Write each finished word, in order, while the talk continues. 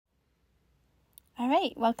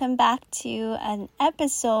right, welcome back to an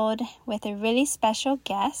episode with a really special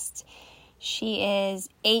guest. She is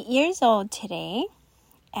 8 years old today,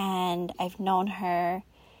 and I've known her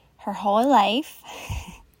whole life.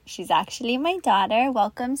 She's actually my daughter.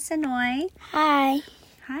 Welcome, Sonoy. Hi.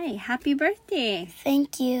 Hi, happy birthday.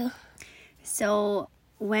 Thank you. So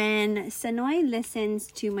when Sonoy listens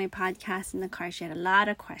to my podcast in the car, she had a lot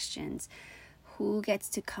of questions. Who gets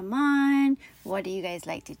to come on? What do you guys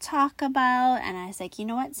like to talk about? And I was like, you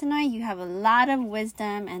know what, Sonoy, you have a lot of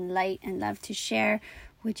wisdom and light and love to share.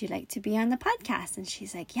 Would you like to be on the podcast? And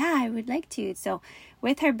she's like, yeah, I would like to. So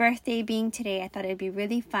with her birthday being today, I thought it'd be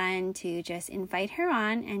really fun to just invite her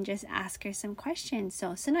on and just ask her some questions.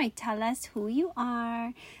 So Sonoy, tell us who you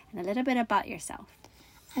are and a little bit about yourself.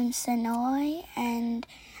 I'm Sonoy, and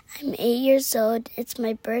I'm 8 years old. It's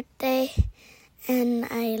my birthday, and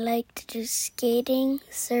I like to do skating,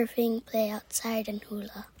 surfing, play outside, and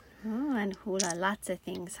hula. Oh, and hula, lots of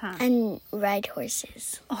things, huh? And ride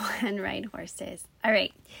horses. Oh, and ride horses. All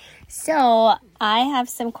right. So I have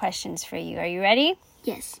some questions for you. Are you ready?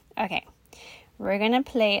 Yes. Okay. We're going to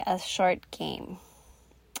play a short game.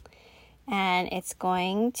 And it's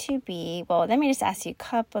going to be, well, let me just ask you a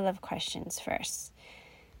couple of questions first.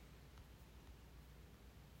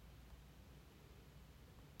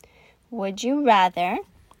 Would you rather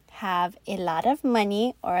have a lot of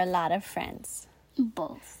money or a lot of friends?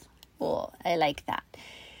 Both. Oh, I like that.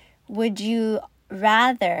 Would you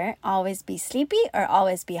rather always be sleepy or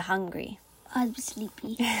always be hungry? I'll be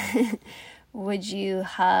sleepy. Would you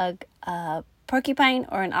hug a porcupine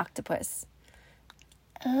or an octopus?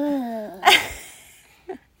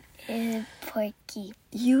 Porky.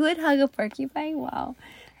 You would hug a porcupine? Wow.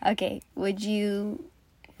 Okay. Would you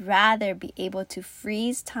rather be able to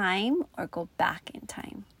freeze time or go back in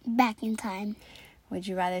time? Back in time. Would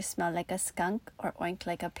you rather smell like a skunk or oink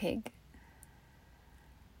like a pig?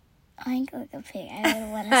 Oink like a pig. I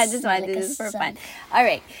don't want to. I just want to do this for fun. All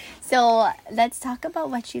right. So let's talk about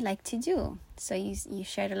what you like to do. So you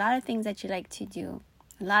shared a lot of things that you like to do.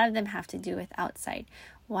 A lot of them have to do with outside.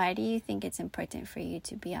 Why do you think it's important for you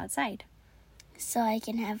to be outside? So I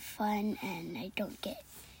can have fun, and I don't get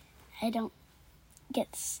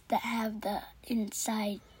to have the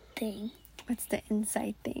inside thing. What's the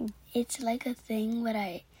inside thing? It's like a thing, but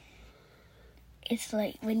it's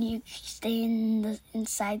like when you stay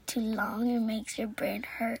inside too long, it makes your brain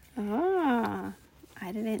hurt. Ah,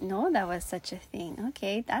 I didn't know that was such a thing.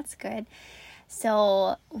 Okay, that's good.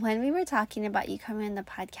 So when we were talking about you coming on the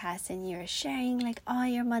podcast and you were sharing like all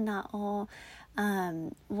your mana'o,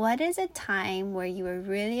 what is a time where you were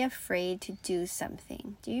really afraid to do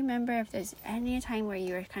something? Do you remember if there's any time where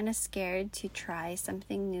you were kind of scared to try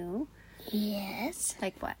something new? Yes.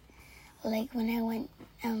 Like what? Like when I went,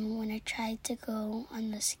 when I tried to go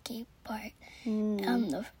on the skate park,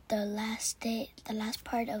 the last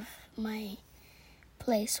part of my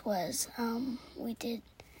place was,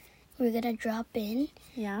 we were gonna drop in.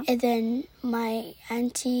 Yeah. And then my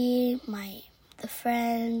auntie, the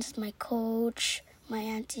friends, my coach, my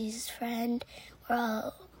auntie's friend were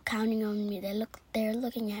all counting on me. They're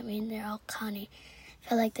looking at me and they're all counting. I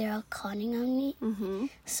felt like they're all counting on me. Mm-hmm.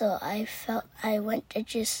 So I went to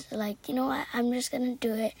just like, you know what, I'm just gonna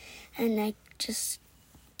do it, and I just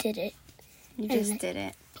did it. You just did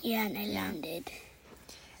it. Yeah, and I landed.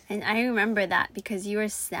 And I remember that because you were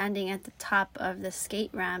standing at the top of the skate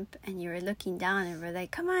ramp and you were looking down and we're like,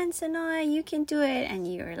 come on, Sonoy, you can do it.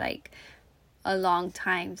 And you were like a long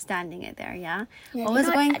time standing it there, yeah? What was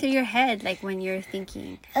going through your head like when you're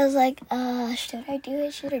thinking? I was like, should I do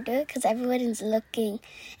it? Should I do it? Because everyone's looking.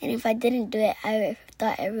 And if I didn't do it, I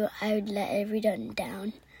thought I would let everyone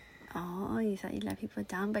down. Oh, you thought you'd let people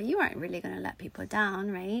down, but you weren't really going to let people down,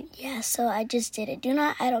 right? Yeah, so I just did it.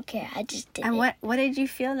 I don't care. I just did it. And what did you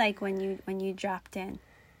feel like when you dropped in?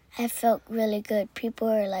 I felt really good. People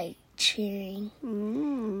were like cheering.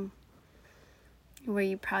 Were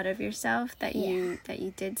you proud of yourself that you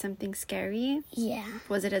did something scary? Yeah.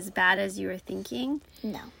 Was it as bad as you were thinking?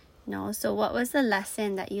 No. So what was the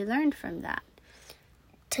lesson that you learned from that?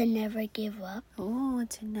 To never give up. Oh,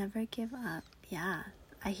 to never give up. Yeah.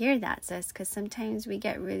 I hear that, sis, because sometimes we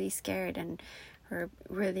get really scared and we're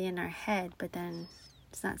really in our head, but then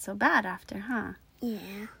it's not so bad after, huh?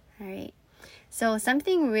 Yeah. All right. So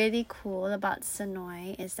something really cool about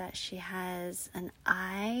Sonoy is that she has an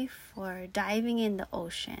eye for diving in the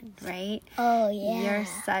ocean, right? Oh, yeah. You're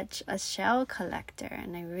such a shell collector,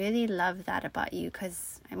 and I really love that about you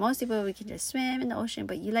because most people, we can just swim in the ocean,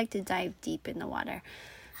 but you like to dive deep in the water.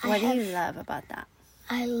 What do you love about that?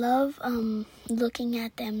 I love looking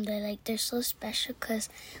at them. They're so special because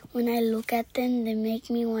when I look at them, they make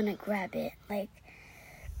me want to grab it. Like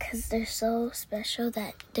because they're so special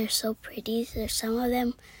that they're so pretty. There's some of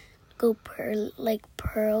them go like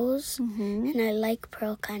pearls, and I like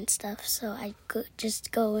pearl kind of stuff. So I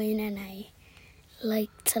just go in and I like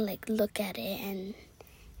to look at it, and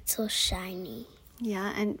it's so shiny.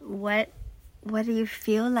 Yeah, and what do you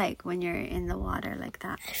feel like when you're in the water like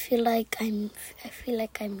that? I feel like I'm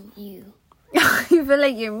you. You feel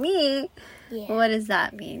like you're me? Yeah. What does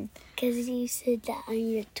that mean? Because you said that I'm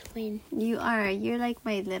your twin. You are. You're like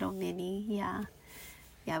my little Minnie. Yeah.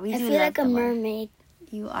 Yeah, we I do feel love like a the water. mermaid.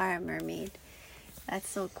 You are a mermaid. That's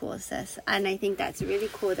so cool, sis. And I think that's really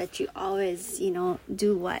cool that you always,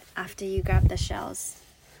 do what after you grab the shells?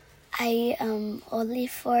 I only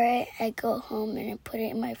for it, I go home and I put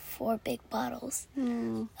it in my 4 big bottles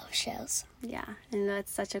of shells. Yeah, and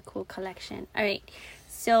that's such a cool collection. All right,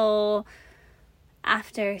 so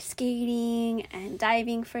after skating and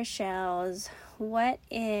diving for shells, what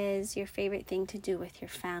is your favorite thing to do with your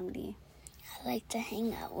family? I like to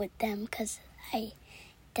hang out with them because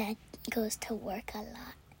Dad goes to work a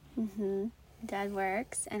lot. Dad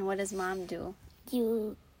works, and what does Mom do?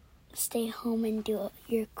 You stay home and do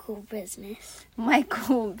your cool business. My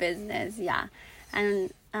cool business, yeah.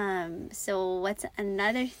 And so what's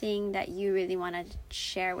another thing that you really want to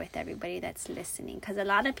share with everybody that's listening? Because a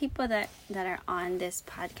lot of people that are on this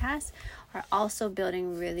podcast are also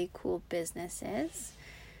building really cool businesses.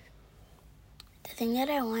 The thing that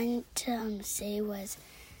I wanted to say was,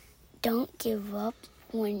 don't give up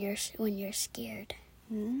when you're scared.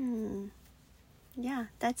 Yeah,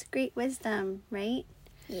 that's great wisdom, right?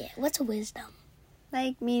 Yeah, what's wisdom?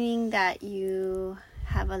 Like, meaning that you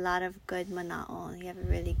have a lot of good mana'o. You have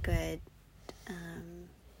really good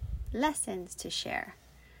lessons to share.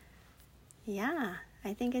 Yeah,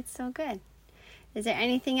 I think it's so good. Is there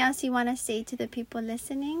anything else you want to say to the people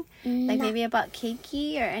listening? Like maybe about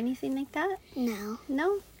keiki or anything like that? No.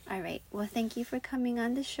 No? All right. Well, thank you for coming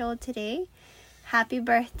on the show today. Happy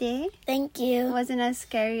birthday. Thank you. It wasn't as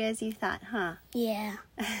scary as you thought, huh? Yeah.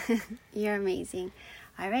 You're amazing.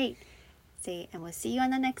 All right. And we'll see you on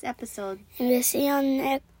the next episode. And we'll see you on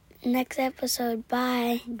the next episode.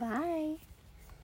 Bye. Bye.